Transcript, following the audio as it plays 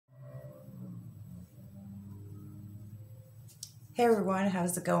Hey everyone,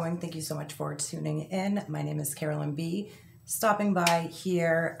 how's it going? Thank you so much for tuning in. My name is Carolyn B. Stopping by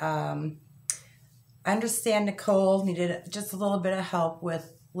here. I understand Nicole needed just a little bit of help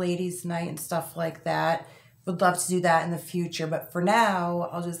with ladies' night and stuff like that. Would love to do that in the future, but for now,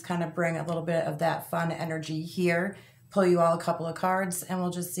 I'll just kind of bring a little bit of that fun energy here, pull you all a couple of cards, and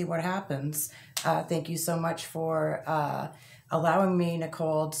we'll just see what happens. Thank you so much for allowing me,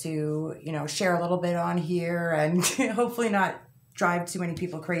 Nicole, to share a little bit on here and hopefully not drive too many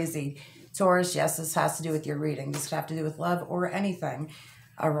people crazy. Taurus, yes, this has to do with your reading. This could have to do with love or anything.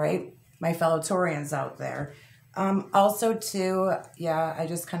 All right, my fellow Taurians out there. Also, too, yeah, I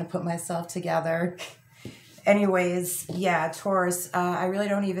just kind of put myself together. Anyways, yeah, Taurus, I really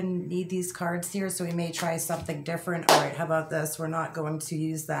don't even need these cards here, so we may try something different. All right, how about this? We're not going to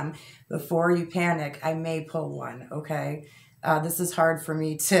use them. Before you panic, I may pull one, okay? This is hard for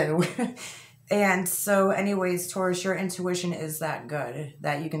me, too. And so anyways, Taurus, your intuition is that good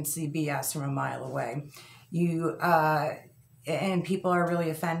that you can see BS from a mile away. And people are really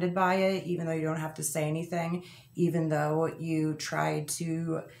offended by it, even though you don't have to say anything, even though you try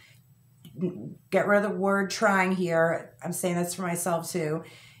to get rid of the word trying here. I'm saying this for myself too.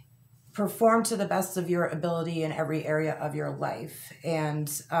 Perform to the best of your ability in every area of your life.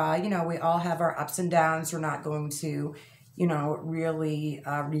 And, we all have our ups and downs. We're not going to really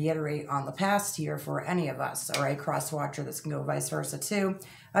reiterate on the past here for any of us. All right, cross watcher, this can go vice versa too.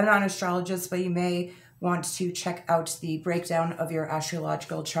 I'm not an astrologist, but you may want to check out the breakdown of your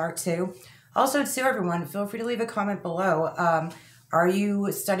astrological chart too. Also, to everyone, feel free to leave a comment below. Are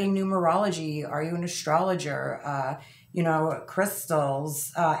you studying numerology? Are you an astrologer?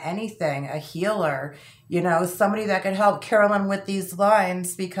 Crystals, anything, a healer, somebody that could help Carolyn with these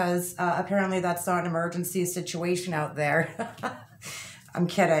lines because apparently that's not an emergency situation out there. I'm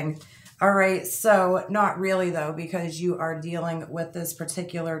kidding. All right, so not really though, because you are dealing with this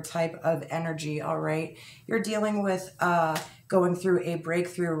particular type of energy, all right? You're dealing with going through a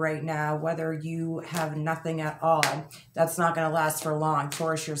breakthrough right now, whether you have nothing at all. That's not going to last for long.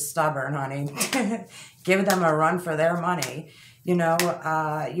 Taurus, you're stubborn, honey. Give them a run for their money. You're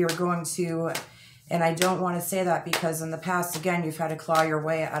going to, and I don't want to say that because in the past, again, you've had to claw your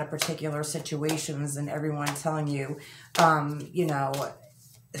way out of particular situations and everyone telling you,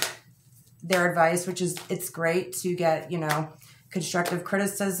 their advice, which is, it's great to get, constructive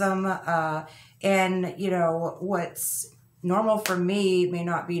criticism. And, what's normal for me may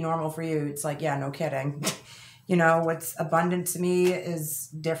not be normal for you. It's like, yeah, no kidding. What's abundant to me is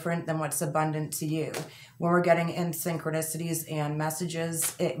different than what's abundant to you. When we're getting in synchronicities and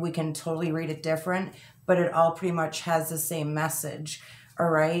messages, we can totally read it different, but it all pretty much has the same message.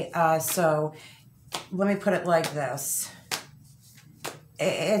 All right. So let me put it like this.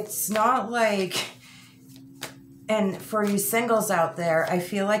 It's not like, and for you singles out there, I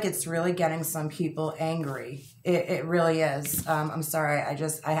feel like it's really getting some people angry. It really is. I'm sorry.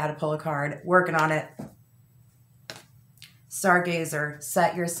 I had to pull a card. Working on it. Stargazer,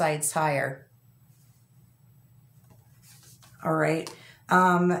 set your sights higher. All right.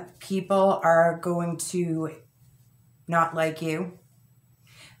 People are going to not like you.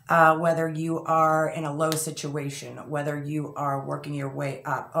 Whether you are in a low situation, whether you are working your way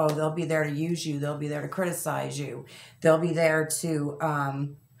up. Oh, they'll be there to use you. They'll be there to criticize you. They'll be there to,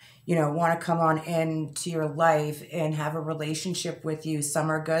 want to come on into your life and have a relationship with you. Some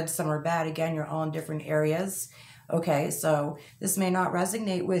are good, some are bad. Again, you're all in different areas. Okay, so this may not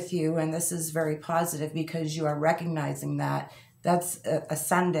resonate with you, and this is very positive because you are recognizing that. That's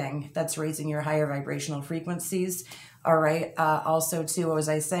ascending. That's raising your higher vibrational frequencies. All right. Also, too, what was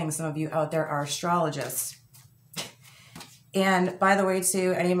I saying? Some of you out there are astrologists. And by the way,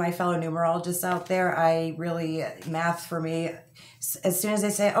 too, any of my fellow numerologists out there, math for me, as soon as they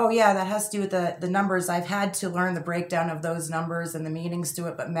say, oh, yeah, that has to do with the numbers, I've had to learn the breakdown of those numbers and the meanings to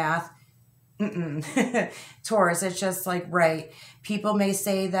it, but math, Taurus, it's just like, right. People may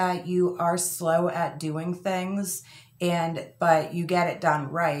say that you are slow at doing things, but you get it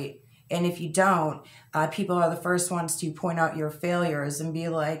done right. And if you don't, people are the first ones to point out your failures and be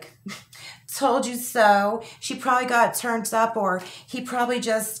like, told you so. She probably got turned up, or he probably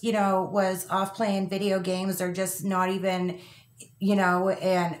just, was off playing video games, or just not even,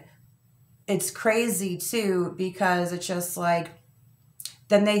 and it's crazy too, because it's just like,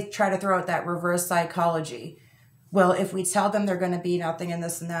 then they try to throw out that reverse psychology. Well, if we tell them they're going to be nothing and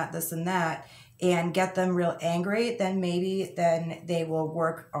this and that, and get them real angry, then they will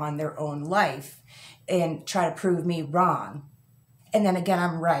work on their own life and try to prove me wrong. And then again,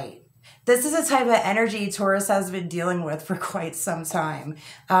 I'm right. This is a type of energy Taurus has been dealing with for quite some time.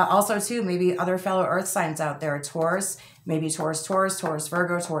 Also, too, maybe other fellow earth signs out there. Taurus, maybe Taurus, Taurus,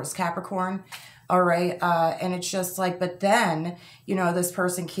 Virgo, Taurus, Capricorn. All right. And it's just like, but then, you know, this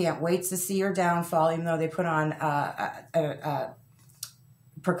person can't wait to see your downfall, even though they put on a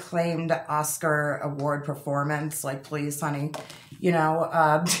proclaimed Oscar award performance. Like, please, honey, you know,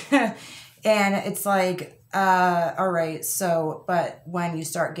 and it's like, all right, so, but when you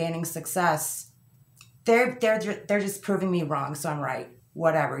start gaining success, they're just proving me wrong, so I'm right.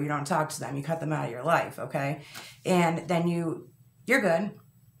 Whatever, you don't talk to them, you cut them out of your life, okay? And then you're good.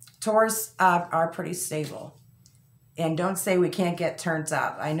 Taurus are pretty stable. And don't say we can't get turned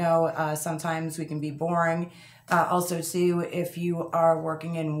up. I know sometimes we can be boring. Also, too, if you are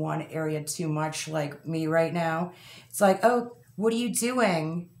working in one area too much, like me right now, it's like, oh, what are you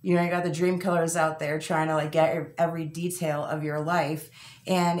doing? You know, you got the dream killers out there trying to like get every detail of your life.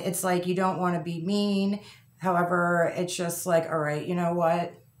 And it's like, you don't want to be mean. However, it's just like, all right, you know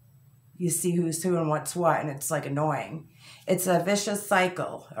what? You see who's who and what's what. And it's like annoying. It's a vicious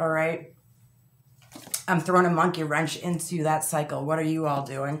cycle. All right. I'm throwing a monkey wrench into that cycle. What are you all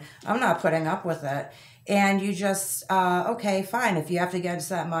doing? I'm not putting up with it. And you just, okay, fine. If you have to get into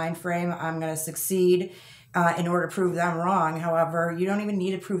that mind frame, I'm going to succeed in order to prove them wrong. However, you don't even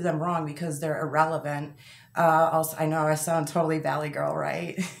need to prove them wrong because they're irrelevant. Also, I know I sound totally Valley Girl,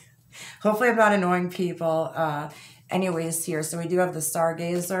 right? Hopefully I'm not annoying people. Anyways, here, so we do have the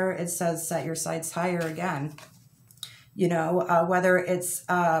Stargazer. It says set your sights higher again. You know, whether it's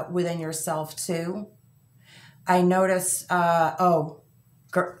within yourself too. I notice,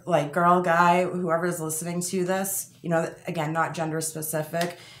 like girl, guy, whoever's listening to this, you know, again, not gender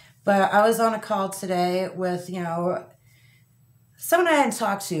specific. But I was on a call today with, you know, someone I hadn't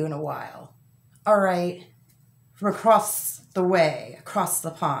talked to in a while. All right. From across the way, across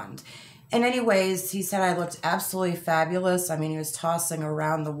the pond. And anyways, he said I looked absolutely fabulous. I mean, he was tossing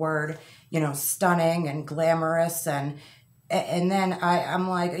around the word, you know, stunning and glamorous. And then I'm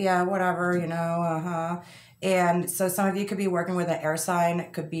like, yeah, whatever, you know, And so some of you could be working with an air sign.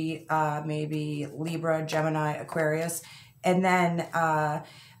 It could be maybe Libra, Gemini, Aquarius. And then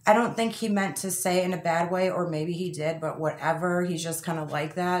I don't think he meant to say in a bad way, or maybe he did, but whatever. He's just kind of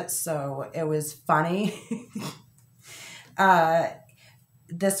like that. So it was funny.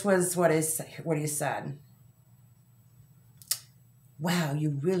 This was what he said. Wow,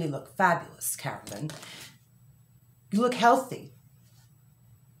 you really look fabulous, Carolyn. You look healthy.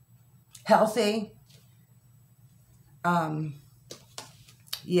 Healthy.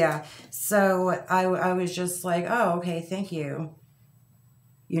 Yeah. So I was just like, oh, okay, thank you.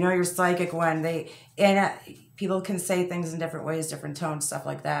 You know, you're psychic when people can say things in different ways, different tones, stuff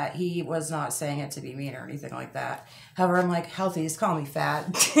like that. He was not saying it to be mean or anything like that. However, I'm like, healthy, he's calling me fat.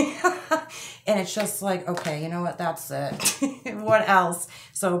 And it's just like, okay, you know what? That's it. What else?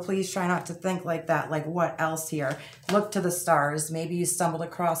 So please try not to think like that. Like, what else here? Look to the stars. Maybe you stumbled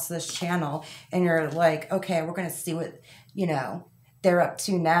across this channel and you're like, okay, we're going to see what, you know, they're up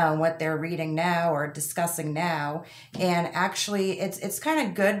to now and what they're reading now or discussing now. And actually it's kind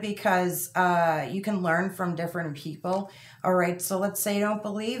of good because you can learn from different people. All right. So let's say you don't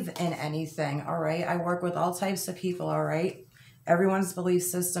believe in anything. All right. I work with all types of people. All right. Everyone's belief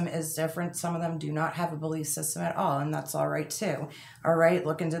system is different. Some of them do not have a belief system at all. And that's all right too. All right.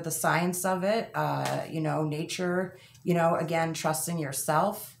 Look into the science of it. You know, nature, you know, again, trusting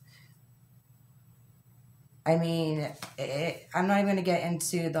yourself. I mean, I'm not even going to get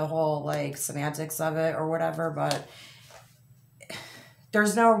into the whole, like, semantics of it or whatever, but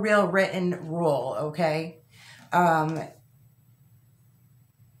there's no real written rule, okay?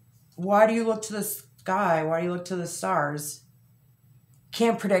 Why do you look to the sky? Why do you look to the stars?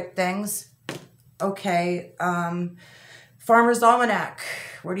 Can't predict things. Okay. Farmer's Almanac.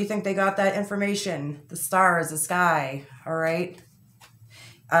 Where do you think they got that information? The stars, the sky, all right?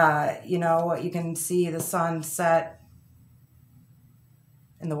 You know, you can see the sun set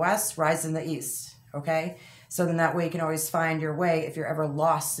in the west, rise in the east, okay? So then that way you can always find your way if you're ever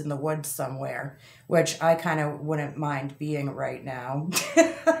lost in the woods somewhere, which I kind of wouldn't mind being right now.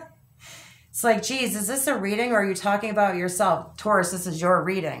 It's like, geez, is this a reading or are you talking about yourself? Taurus, this is your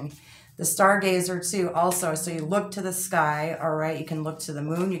reading. The Stargazer too also. So you look to the sky, all right? You can look to the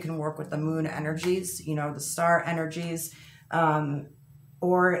moon. You can work with the moon energies, you know, the star energies,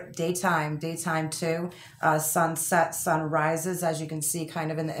 or daytime too. Sunset, sunrises, as you can see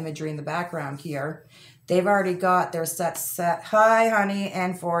kind of in the imagery in the background here. They've already got their set high, honey.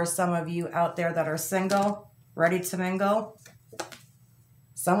 And for some of you out there that are single, ready to mingle,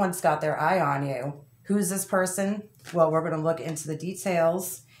 someone's got their eye on you. Who's this person? Well, we're going to look into the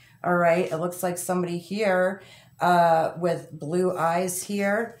details. All right. It looks like somebody here with blue eyes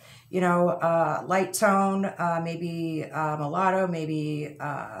here, you know, light tone, maybe mulatto, maybe,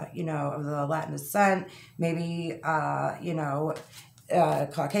 you know, of the Latin descent, maybe, you know,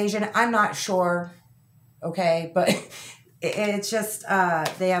 Caucasian. I'm not sure. Okay. But it's just,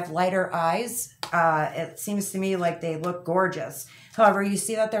 they have lighter eyes. It seems to me like they look gorgeous. However, you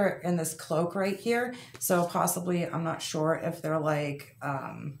see that they're in this cloak right here. So possibly, I'm not sure if they're like,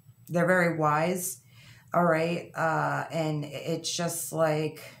 they're very wise. All right. And it's just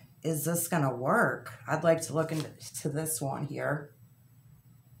like, is this going to work? I'd like to look into this one here.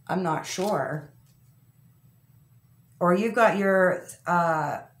 I'm not sure. Or you've got your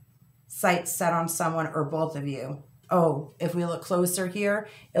sights set on someone or both of you. Oh, if we look closer here,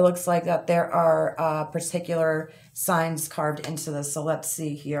 it looks like that there are particular signs carved into this. So let's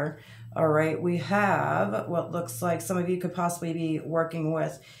see here. All right, we have what looks like some of you could possibly be working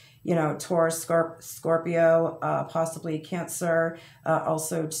with, you know, Taurus, Scorpio, possibly Cancer.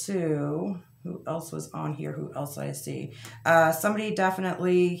 Also, too, who else was on here? Who else I see? Somebody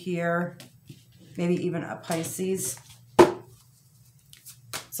definitely here, maybe even a Pisces.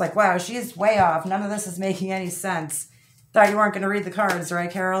 It's like, wow, she's way off. None of this is making any sense. Thought you weren't going to read the cards,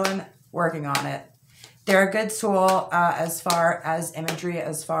 right, Carolyn? Working on it. They're a good tool as far as imagery,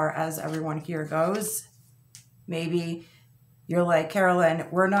 as far as everyone here goes. Maybe you're like, Carolyn,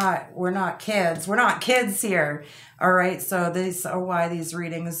 we're not kids. We're not kids here. All right, so these are why these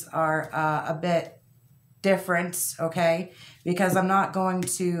readings are a bit different, okay? Because I'm not going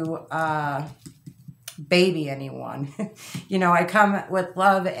to baby anyone. You know, I come with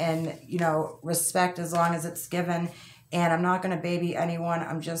love and, you know, respect as long as it's given, and I'm not going to baby anyone.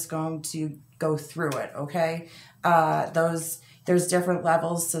 I'm just going to go through it, okay? There's different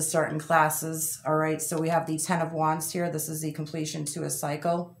levels to certain classes, all right? So we have the 10 of Wands here. This is the completion to a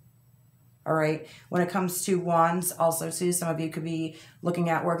cycle. All right. When it comes to wands, also too, some of you could be looking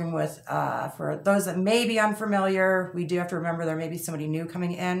at working with, for those that may be unfamiliar, we do have to remember there may be somebody new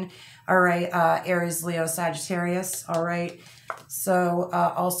coming in. All right. Aries, Leo, Sagittarius. All right. So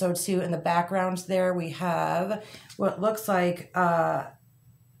also too, in the background there, we have what looks like,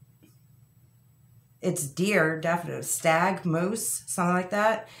 it's deer, definitely, stag, moose, something like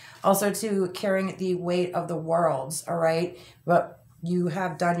that. Also too, carrying the weight of the worlds. All right. But you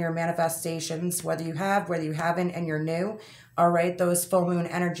have done your manifestations, whether you have, whether you haven't, and you're new. All right, those full moon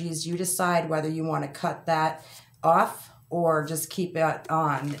energies, you decide whether you want to cut that off or just keep it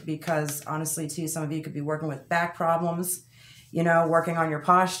on, because honestly, too, some of you could be working with back problems, you know, working on your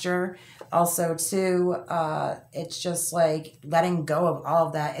posture. Also, too, it's just like letting go of all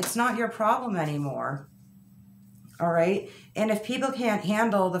of that. It's not your problem anymore. All right. And if people can't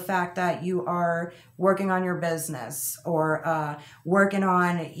handle the fact that you are working on your business or working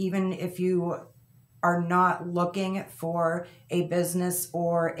on, even if you are not looking for a business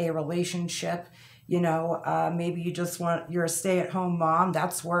or a relationship, you know, maybe you just you're a stay-at-home mom,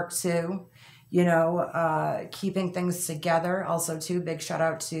 that's work too. You know, keeping things together. Also too, big shout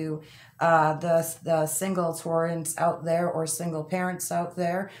out to the single Taurans out there or single parents out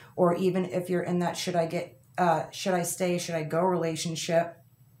there, or even if you're in that should I stay, should I go relationship.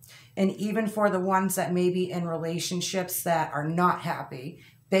 And even for the ones that may be in relationships that are not happy,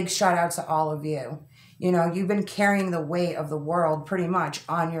 big shout out to all of you. You know, you've been carrying the weight of the world pretty much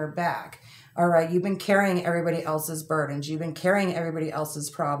on your back. All right, you've been carrying everybody else's burdens. You've been carrying everybody else's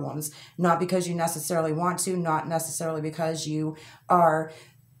problems, not because you necessarily want to, not necessarily because you are,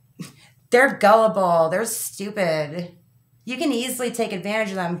 they're gullible, they're stupid. You can easily take advantage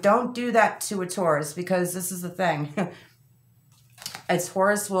of them. Don't do that to a Taurus, because this is the thing. A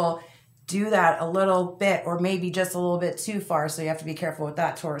Taurus will do that a little bit, or maybe just a little bit too far, so you have to be careful with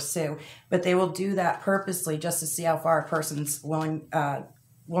that, Taurus, too. But they will do that purposely just to see how far a person's willing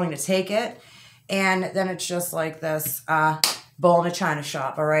to take it. And then it's just like this bull in a china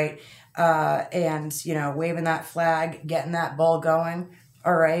shop, all right? And, you know, waving that flag, getting that bull going,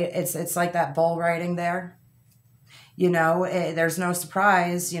 all right? It's like that bull riding there. You know, there's no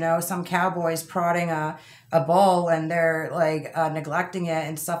surprise, you know, some cowboys prodding a bull and they're like neglecting it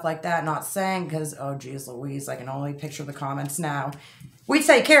and stuff like that, not saying, because, oh, geez Louise, I can only picture the comments now. We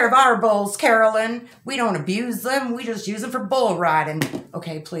take care of our bulls, Carolyn. We don't abuse them. We just use them for bull riding.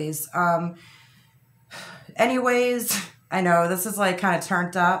 Okay, please. Anyways, I know this is like kind of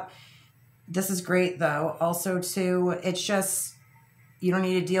turned up. This is great, though. Also, too, it's just, you don't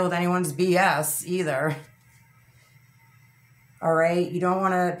need to deal with anyone's BS either. All right. You don't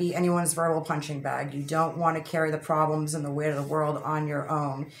want to be anyone's verbal punching bag. You don't want to carry the problems and the weight of the world on your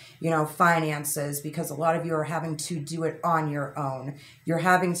own. You know, finances, because a lot of you are having to do it on your own. You're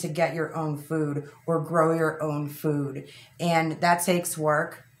having to get your own food or grow your own food. And that takes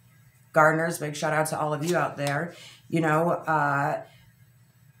work. Gardeners, big shout out to all of you out there. You know,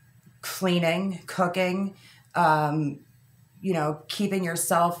 cleaning, cooking, you know, keeping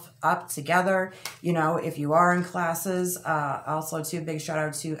yourself up together, you know, if you are in classes. Also, too, big shout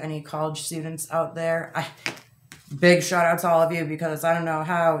out to any college students out there. Big shout out to all of you, because I don't know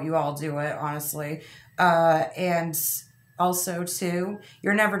how you all do it, honestly. And also, too,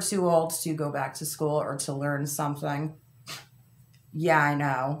 you're never too old to go back to school or to learn something. Yeah, I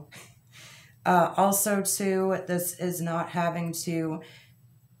know. Also, too, this is not having to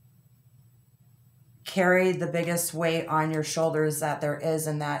carry the biggest weight on your shoulders that there is,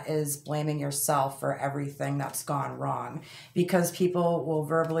 and that is blaming yourself for everything that's gone wrong, because people will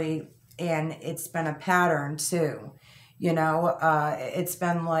verbally, and it's been a pattern too, you know, it's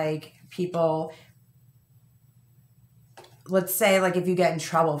been like people, let's say, like, if you get in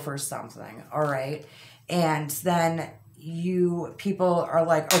trouble for something, all right, and then people are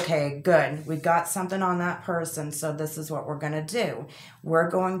like, okay, good, we got something on that person, so this is what we're going to do. We're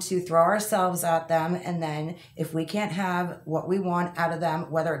going to throw ourselves at them, and then if we can't have what we want out of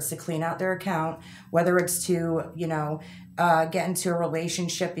them, whether it's to clean out their account, whether it's to, you know, get into a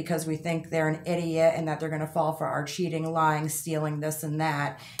relationship because we think they're an idiot and that they're going to fall for our cheating, lying, stealing, this and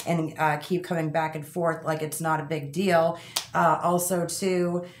that, and keep coming back and forth like it's not a big deal. Also,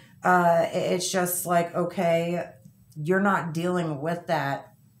 too, it's just like, okay, you're not dealing with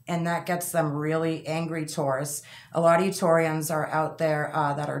that, and that gets them really angry, Taurus. A lot of you Taurians are out there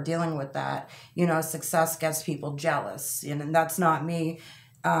that are dealing with that. You know, success gets people jealous, and that's not me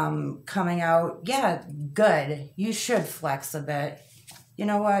coming out. Yeah, good. You should flex a bit. You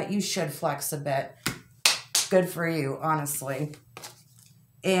know what? You should flex a bit. Good for you, honestly.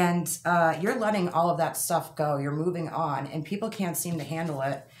 And you're letting all of that stuff go. You're moving on, and people can't seem to handle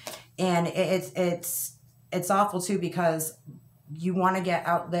it. And it's awful too, because you want to get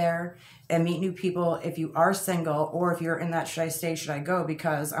out there and meet new people if you are single, or if you're in that should I stay, should I go,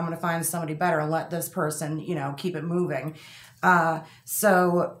 because I'm going to find somebody better and let this person, you know, keep it moving.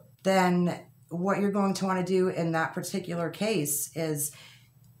 So then what you're going to want to do in that particular case is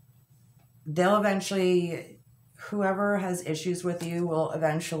they'll eventually, whoever has issues with you will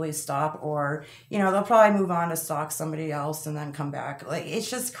eventually stop, or, you know, they'll probably move on to stalk somebody else and then come back. Like, it's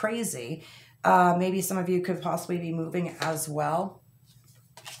just crazy. Maybe some of you could possibly be moving as well,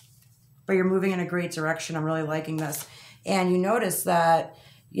 but you're moving in a great direction. I'm really liking this. And you notice that,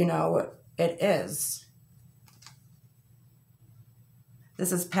 you know, it is.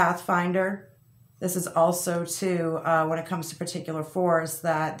 This is Pathfinder. This is also, too, when it comes to particular fours,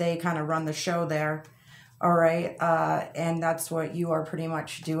 that they kind of run the show there. All right. And that's what you are pretty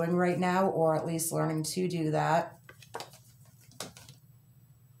much doing right now, or at least learning to do that.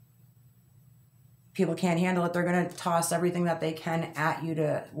 People can't handle it. They're going to toss everything that they can at you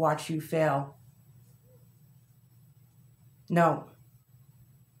to watch you fail. No.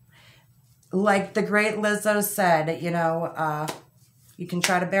 Like the great Lizzo said, you know, you can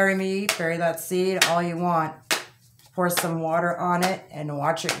try to bury me, bury that seed all you want. Pour some water on it and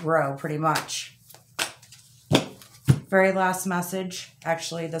watch it grow, pretty much. Very last message.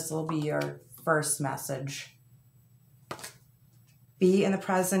 Actually, this will be your first message. Be in the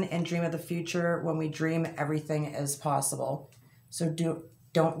present and dream of the future. When we dream, everything is possible. So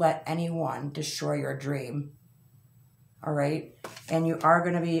don't let anyone destroy your dream. All right? And you are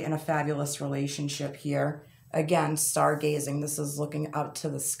going to be in a fabulous relationship here. Again, stargazing. This is looking up to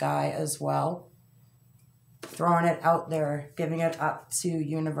the sky as well. Throwing it out there, giving it up to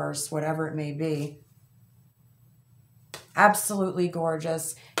universe, whatever it may be. Absolutely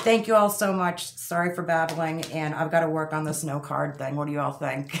gorgeous. Thank you all so much. Sorry for babbling, and I've got to work on this no card thing. What do you all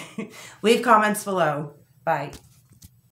think? Leave comments below. Bye.